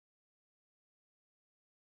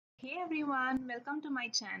Hey everyone, welcome to my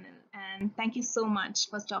channel and thank you so much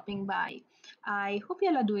for stopping by. I hope you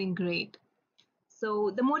all are doing great.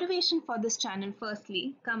 So, the motivation for this channel,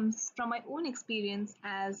 firstly, comes from my own experience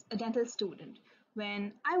as a dental student.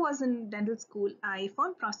 When I was in dental school, I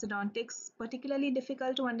found prosthodontics particularly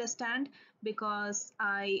difficult to understand because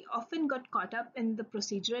I often got caught up in the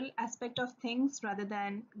procedural aspect of things rather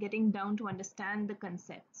than getting down to understand the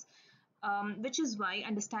concepts. Which is why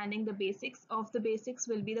understanding the basics of the basics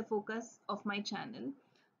will be the focus of my channel.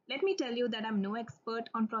 Let me tell you that I'm no expert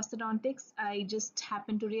on prosthodontics. I just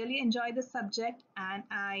happen to really enjoy the subject and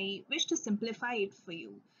I wish to simplify it for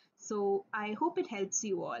you. So I hope it helps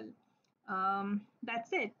you all.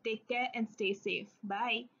 That's it. Take care and stay safe.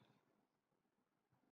 Bye.